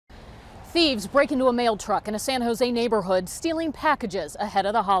Thieves break into a mail truck in a San Jose neighborhood, stealing packages ahead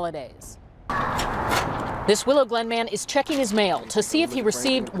of the holidays. This Willow Glen man is checking his mail to see if he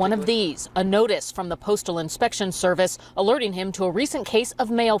received one of these, a notice from the Postal Inspection Service alerting him to a recent case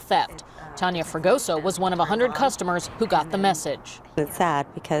of mail theft. Tanya Fregoso was one of 100 customers who got the message. It's sad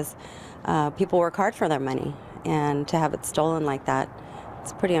because people work hard for their money, and to have it stolen like that,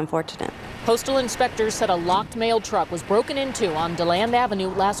 it's pretty unfortunate. Postal inspectors said a locked mail truck was broken into on DeLand Avenue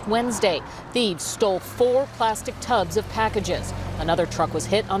last Wednesday. Thieves stole 4 plastic tubs of packages. Another truck was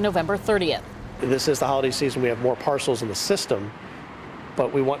hit on November 30th. This is the holiday season. We have more parcels in the system,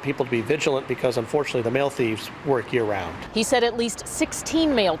 but we want people to be vigilant because unfortunately the mail thieves work year-round. He said at least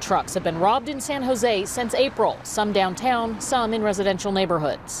 16 mail trucks have been robbed in San Jose since April, some downtown, some in residential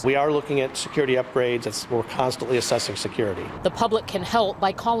neighborhoods. We are looking at security upgrades. We're constantly assessing security. The public can help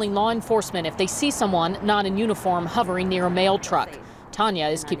by calling law enforcement if they see someone not in uniform hovering near a mail truck. Tanya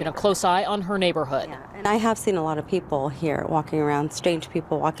is keeping a close eye on her neighborhood. And I have seen a lot of people here walking around, strange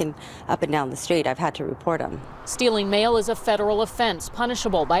people walking up and down the street. I've had to report them. Stealing mail is a federal offense,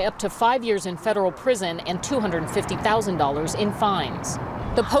 punishable by up to 5 years in federal prison and $250,000 in fines.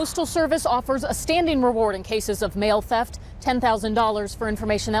 The Postal Service offers a standing reward in cases of mail theft, $10,000 for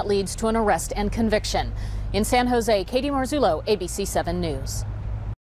information that leads to an arrest and conviction. In San Jose, Katie Marzullo, ABC 7 News.